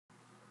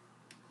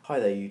Hi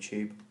there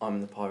YouTube,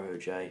 I'm the Pyro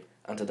J,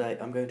 and today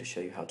I'm going to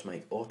show you how to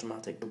make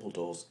automatic double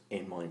doors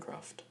in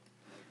Minecraft.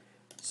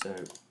 So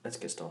let's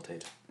get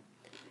started.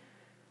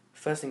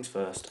 First things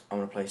first, I'm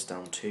going to place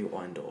down 2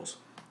 iron doors.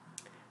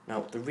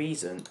 Now the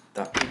reason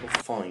that people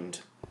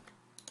find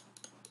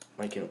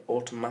making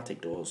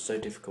automatic doors so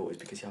difficult is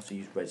because you have to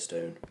use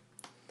redstone,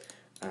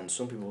 and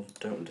some people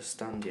don't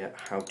understand yet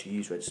how to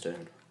use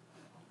redstone.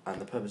 And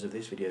the purpose of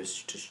this video is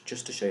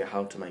just to show you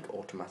how to make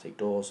automatic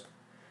doors,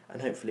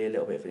 and hopefully a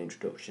little bit of an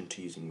introduction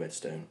to using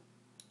redstone.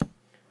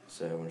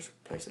 So I'm going to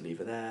place a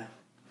lever there,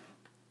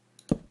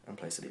 and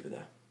place a lever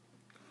there.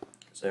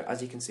 So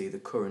as you can see, the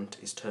current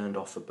is turned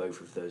off for both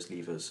of those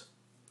levers.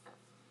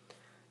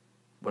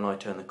 When I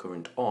turn the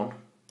current on,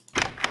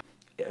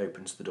 it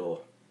opens the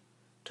door.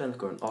 Turn the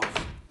current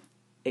off,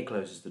 it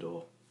closes the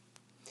door.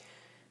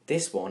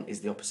 This one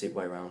is the opposite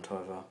way around,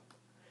 however.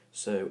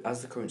 So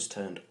as the current's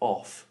turned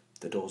off,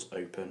 the door's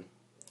open.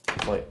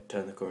 If I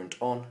turn the current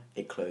on,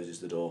 it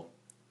closes the door.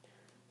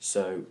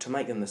 So to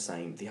make them the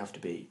same, they have to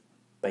be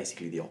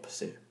basically the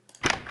opposite.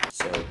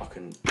 So I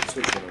can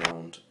switch them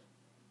around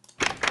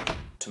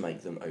to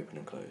make them open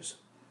and close.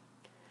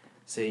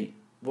 See,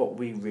 what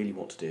we really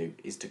want to do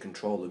is to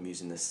control them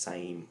using the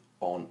same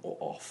on or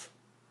off.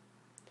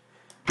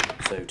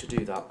 So to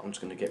do that, I'm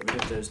just going to get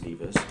rid of those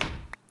levers,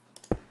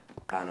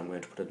 and I'm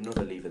going to put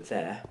another lever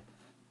there.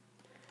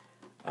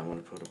 I'm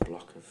going to put a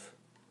block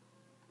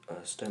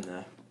of stone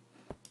there,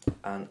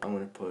 and I'm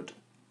going to put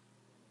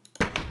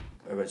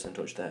a redstone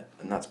touch there,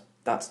 and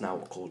that's now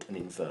called an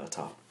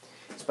inverter.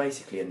 It's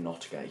basically a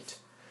NOT gate.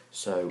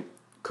 So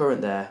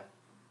current there,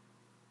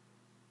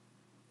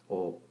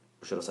 or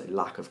should I say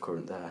lack of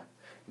current there,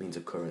 means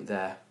a current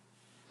there.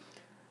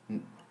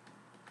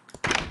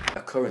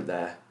 A current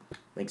there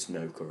makes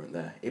no current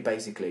there. It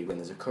basically, when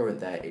there's a current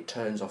there, it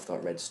turns off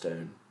that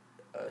redstone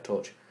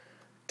torch,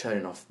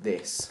 turning off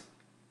this.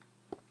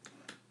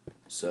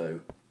 So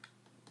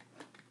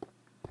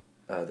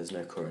there's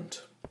no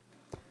current.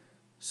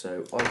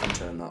 So I can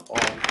turn that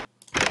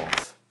on or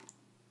off.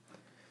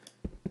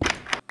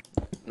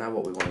 Now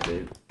what we want to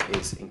do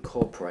is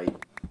incorporate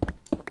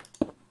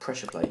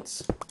pressure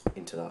plates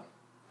into that.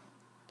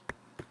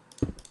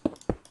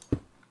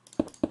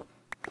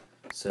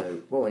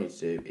 So what we need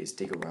to do is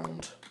dig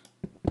around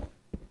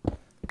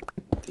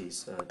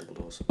these double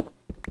doors.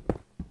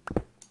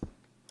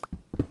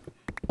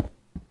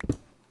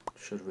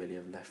 Should really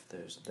have left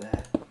those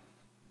there.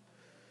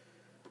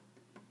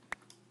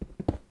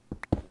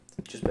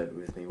 Just bear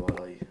with me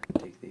while I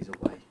dig these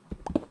away.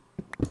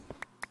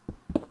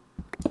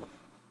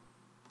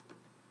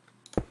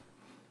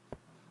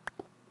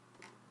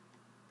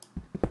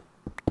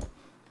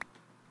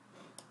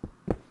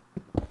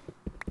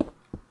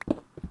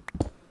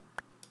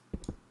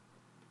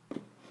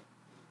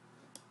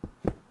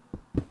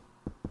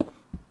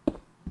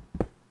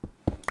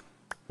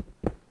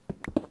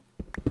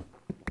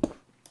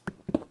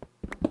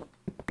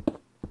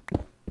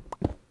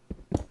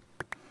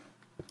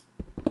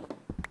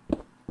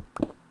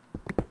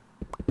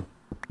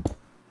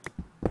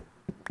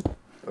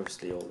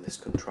 Obviously all this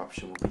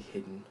contraption will be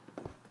hidden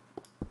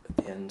at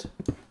the end.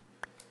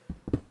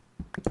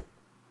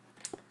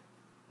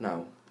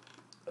 Now,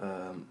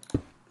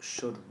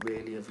 should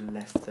really have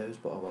left those,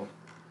 but oh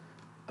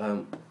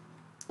well.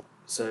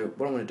 So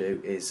what I'm going to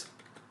do is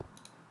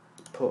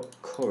put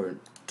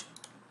current,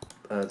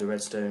 put the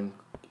redstone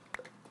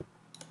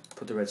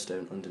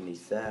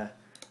underneath there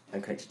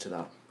and connect it to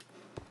that.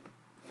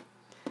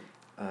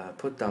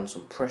 Put down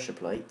some pressure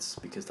plates,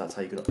 because that's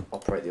how you're going to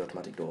operate the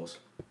automatic doors.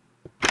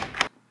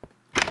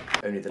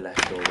 Only the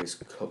left door is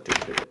hooked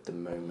into it at the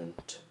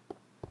moment,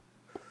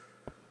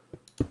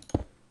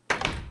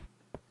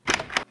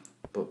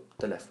 but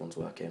the left one's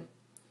working.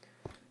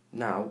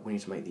 Now we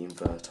need to make the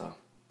inverter,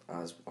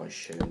 as I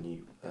shown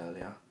you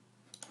earlier.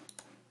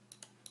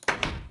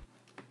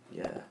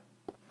 Yeah.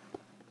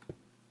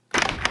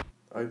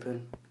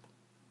 Open.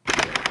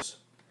 Close.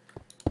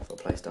 If I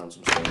place down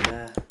some stone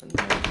there and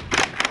there,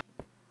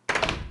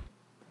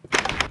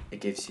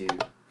 it gives you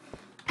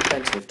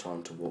plenty of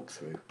time to walk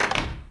through.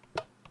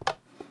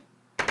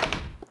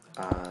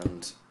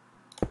 And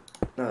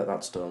now that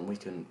that's done, we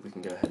can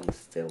go ahead and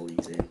fill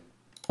these in.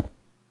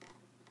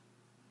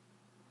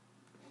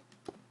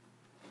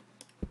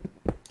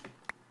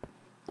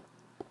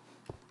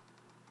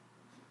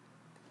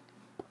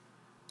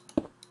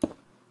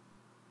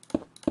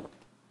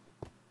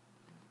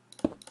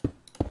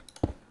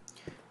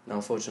 Now,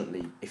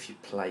 unfortunately, if you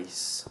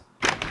place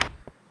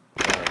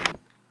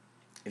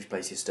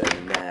your stone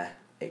in there,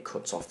 it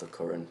cuts off the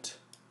current.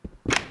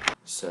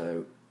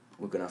 So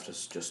we're going to have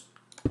to just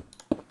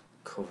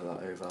cover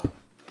that over.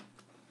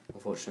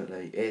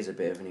 Unfortunately, it is a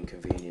bit of an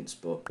inconvenience,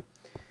 but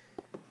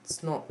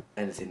it's not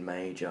anything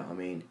major. I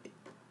mean,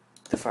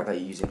 the fact that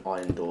you're using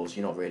iron doors,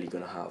 you're not really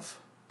going to have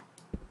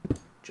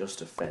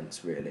just a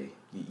fence, really.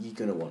 You're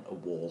going to want a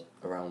wall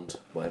around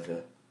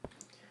whatever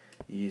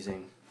you're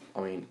using.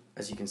 I mean,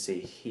 as you can see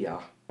here,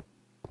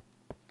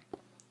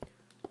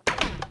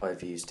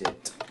 I've used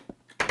it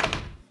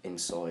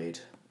inside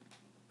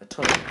a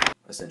tunnel,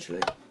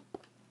 essentially,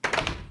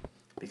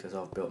 because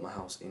I've built my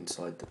house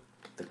inside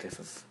the cliff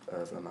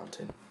of a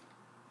mountain.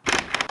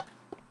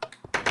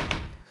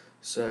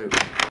 So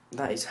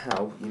that is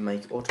how you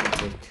make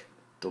automatic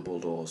double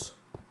doors.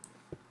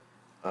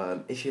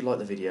 If you like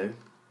the video,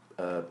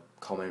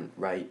 comment,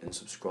 rate and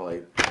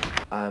subscribe.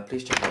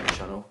 Please check out my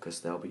channel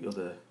because there'll be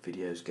other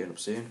videos going up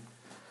soon.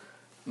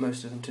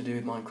 Most of them to do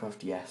with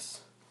Minecraft,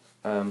 yes.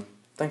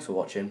 Thanks for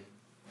watching.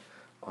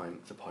 I'm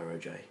the Pyro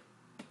J.